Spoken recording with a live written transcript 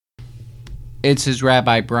It says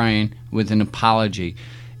Rabbi Brian with an apology.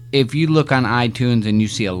 If you look on iTunes and you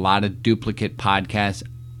see a lot of duplicate podcasts,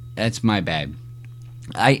 that's my bad.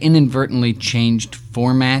 I inadvertently changed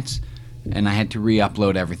formats, and I had to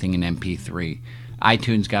re-upload everything in MP3.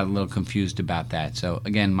 iTunes got a little confused about that. So,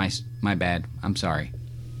 again, my bad. I'm sorry.